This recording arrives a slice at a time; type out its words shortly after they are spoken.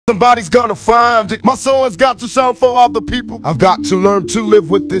somebody's gonna find it. My soul has got to shine for other people. I've got to learn to live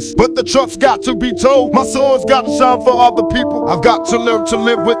with this, but the truth's got to be told. My soul has got to shine for other people. I've got to learn to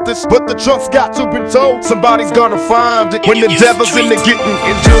live with this, but the truth's got to be told. Somebody's gonna find it. When the devil's in the getting,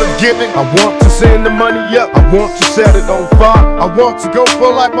 into the giving, I want to send the money up, I want to set it on fire. I want to go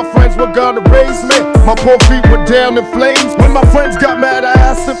for like my friends were gonna raise me. My poor feet were down in flames. When my friends got mad, I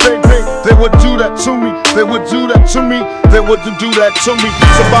asked if they would do that to me. They would do that to me. They wouldn't do that to me.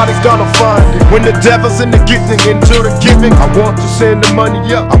 Somebody's gonna find it. When the devil's in the getting, into the giving, I want to send the money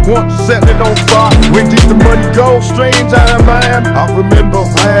up, I want to set it on fire. When did the money go? Strange, I remember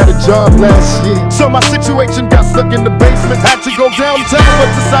I had a job last year, so my situation got stuck in the basement. Had to go downtown, but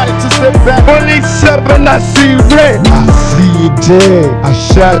decided to step back. 27, I see red. I see you dead. I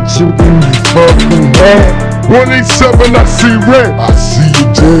shot you in your fucking head. 187, I see red. I see you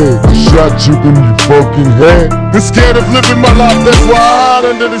dead. I shot you in your fucking head. Been scared of living my life, that's why I hide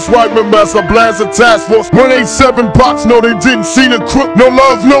under this white man mask. I blast a task force. 187 box, no they didn't see the crook. No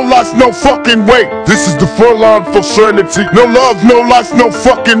love, no life, no fucking way. This is the front line for serenity. No love, no life, no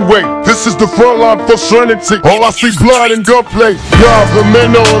fucking way. This is the front line for serenity. All I see blood and gunplay. Y'all the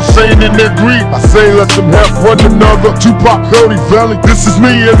men are insane in their greed. I say let them help one another. Tupac, Kodyvelli. This is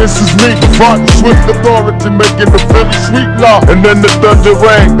me and this is me. Fighting swift authority, making the Philly sweet law. And then the thunder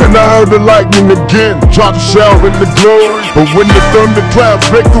rang, and I heard the lightning again. Tried to shower in the glory, but when the thunder clouds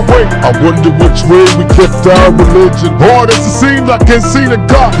break away, I wonder which way we kept our religion. Hard as it seems, I can't see the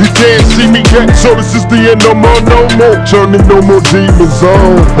God. You can't see me yet, so this is the end. No more, no more. Turning no more demons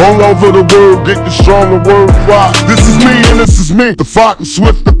on. All over the world, getting stronger worldwide. This is me and this is me. The fighting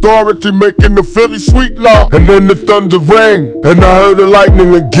swift authority, making the Philly sweet law. And then the thunder rang, and I heard the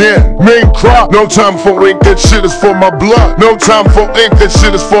lightning again. Men cry, no time for ink, that shit is for my blood. No time for ink, that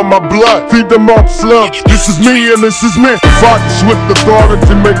shit is for my blood. Feed them up slugs. This is me and this is me. The fighting swift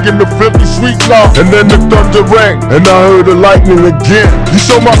authority, making the Philly sweet law. And then the thunder rang, and I heard the lightning again. You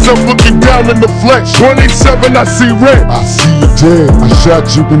saw myself looking down in the flesh. 187, I see red. I see you dead. I shot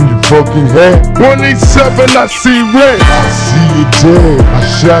you in your fucking head. 187, I see red. I see you dead. I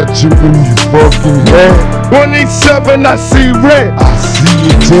shot you in your fucking head. 187, I see red. I see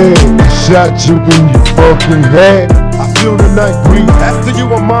you dead. I shot you in your fucking head. I feel the night breathe. After you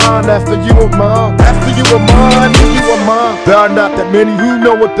are mine, after you are mine, after you are mine, after you are mine. There are not that many who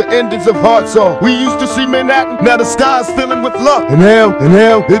know what the endings of hearts are. We used to see Manhattan, now the sky's filling with love. And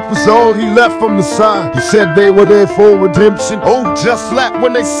hell, it was all he left from the side. He said they were there for redemption. Oh, just like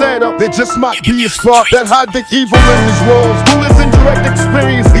when they set up, there just might be a spark that hide the evil in these walls. Who is in direct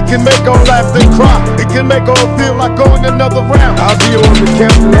experience? He can make all laugh and cry. He can make all feel like going another round. I'll be on the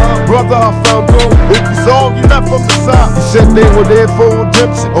camera, brother, I found gold. It was all he left from the side. He said they were there for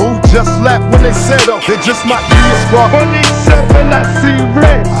redemption. Oh, just like when they set up, there just might be a spark. 187, I see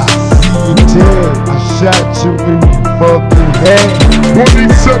red. I see you dead. I shot you in your fucking head.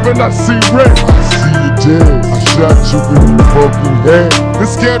 187, I see red. I see you dead. I shot you in your fucking head. Been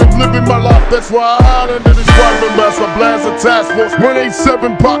scared of living my life, that's why I hide under this white man mask. I blast a task force.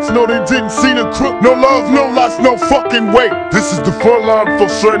 187 box, no they didn't see the crook. No love, no life, no fucking way. This is the front line for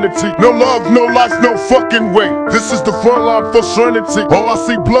serenity. No love, no life, no fucking way. This is the front line for serenity. All I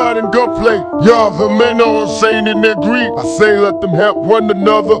see blood and gunplay. Y'all the men are insane in their greed. I say let them help one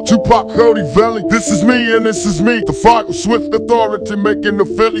another. Tupac, Kodyvelli. This is me and this is me. The fighting swift authority, making the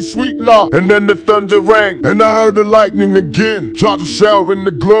Philly sweet law. And then the thunder rang, and I heard the lightning again. Tried to shower in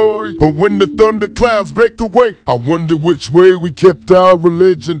the glory, but when the thunder clouds break away, I wonder which way we kept our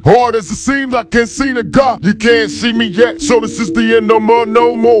religion. Hard as it seems, I can't see the God. You can't see me yet, so this is the end. No more,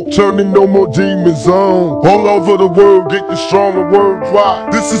 no more. Turning no more demons on. All over the world, getting stronger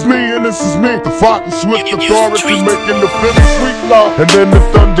worldwide. This is me and this is me. The fighting swift authority, making the Philly sweet law. And then the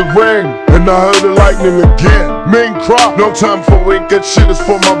thunder rang, and I heard the lightning again. Men cry, no time for ink, that shit is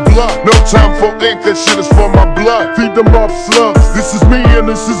for my blood. No time for ink, that shit is for my blood. Feed them off slugs. This is me and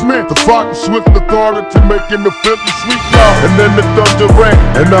this is me. The fighting swift authority, making the Philly sweet law. And then the thunder rang,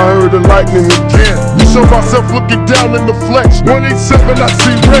 and I heard the lightning again. You saw myself looking down in the flesh. 187, I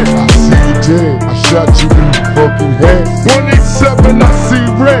see red. I see you dead. I shot you in your fucking head. 187, I see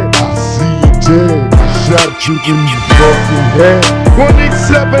red. I see you dead. I shot you in your fucking head.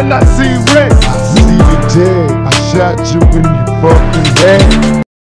 187, I see red. I see you dead. I shot you in your fucking head.